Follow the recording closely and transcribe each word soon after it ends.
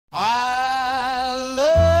I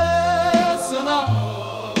listen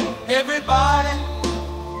up, everybody,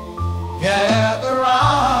 gather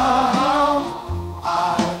round.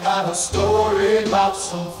 I got a story about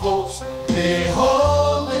some folks, they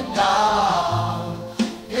hold it down.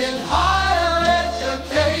 In higher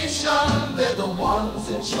education, they're the ones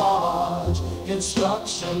in charge.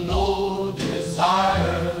 Instructional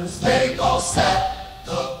desires, they go set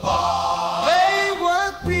the bar. They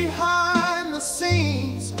work behind the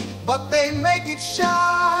scenes, but they make it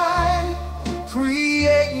shine.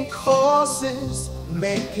 Creating courses,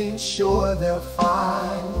 making sure they're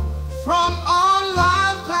fine. From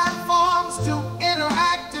online platforms to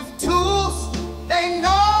interactive tools, they know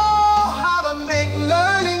how to make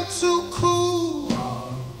learning too cool.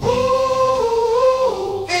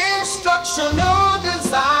 Ooh, instructional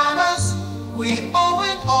designers, we owe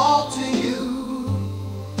it all to you.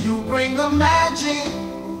 You bring the magic,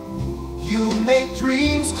 you make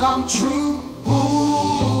dreams come true.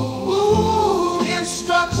 Ooh,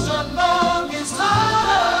 instructional design.